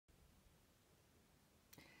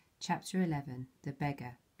Chapter 11. The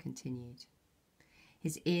Beggar continued.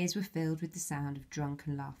 His ears were filled with the sound of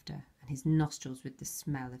drunken laughter, and his nostrils with the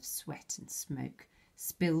smell of sweat and smoke,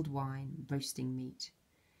 spilled wine, roasting meat.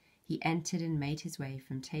 He entered and made his way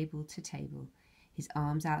from table to table, his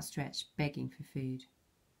arms outstretched, begging for food.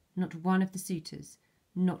 Not one of the suitors,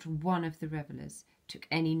 not one of the revellers, took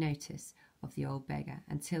any notice of the old beggar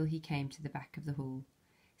until he came to the back of the hall.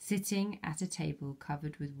 Sitting at a table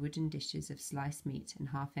covered with wooden dishes of sliced meat and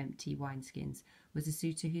half-empty wineskins was a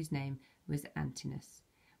suitor whose name was Antinous.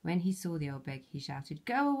 When he saw the old beggar, he shouted,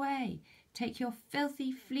 "Go away! Take your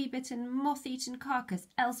filthy, flea-bitten, moth-eaten carcass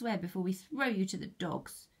elsewhere before we throw you to the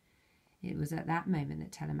dogs." It was at that moment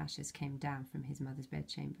that Telemachus came down from his mother's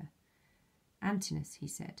bedchamber. "Antinous," he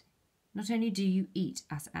said, "not only do you eat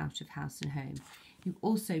us out of house and home, you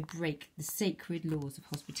also break the sacred laws of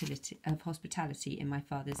hospitality in my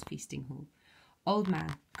father's feasting hall. Old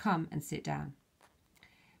man, come and sit down."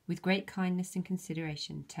 With great kindness and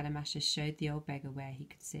consideration, Telemachus showed the old beggar where he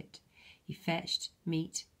could sit. He fetched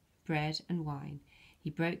meat, bread, and wine.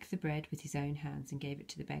 He broke the bread with his own hands and gave it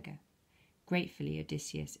to the beggar. Gratefully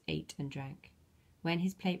Odysseus ate and drank. When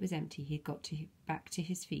his plate was empty, he got back to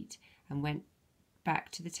his feet and went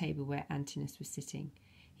back to the table where Antinous was sitting.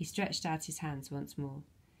 He stretched out his hands once more.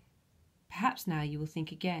 "Perhaps now you will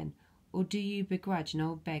think again, or do you begrudge an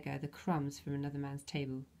old beggar the crumbs from another man's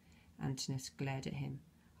table?" Antinous glared at him.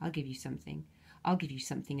 I'll give you something,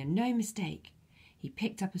 and no mistake." He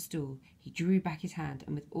picked up a stool, he drew back his hand,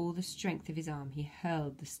 and with all the strength of his arm he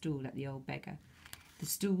hurled the stool at the old beggar. The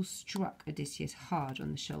stool struck Odysseus hard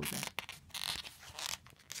on the shoulder.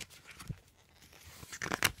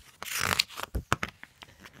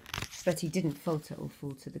 But he didn't falter or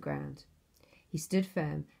fall to the ground. He stood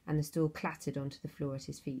firm, and the stool clattered onto the floor at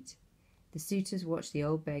his feet. The suitors watched the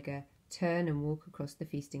old beggar turn and walk across the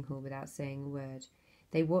feasting hall without saying a word.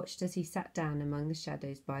 They watched as he sat down among the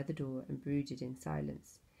shadows by the door and brooded in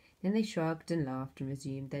silence. Then they shrugged and laughed and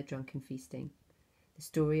resumed their drunken feasting. The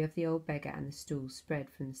story of the old beggar and the stool spread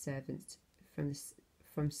from the servants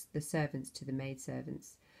to the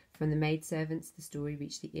maidservants. From the maidservants the story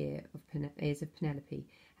reached the ears of Penelope,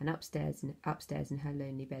 and upstairs in her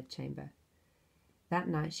lonely bedchamber. That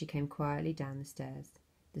night she came quietly down the stairs.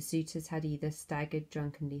 The suitors had either staggered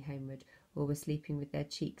drunkenly homeward, or were sleeping with their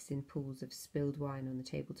cheeks in pools of spilled wine on the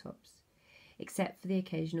tabletops. Except for the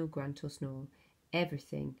occasional grunt or snore,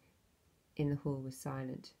 everything in the hall was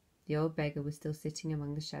silent. The old beggar was still sitting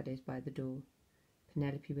among the shadows by the door.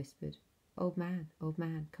 Penelope whispered, old man,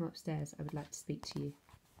 come upstairs. I would like to speak to you."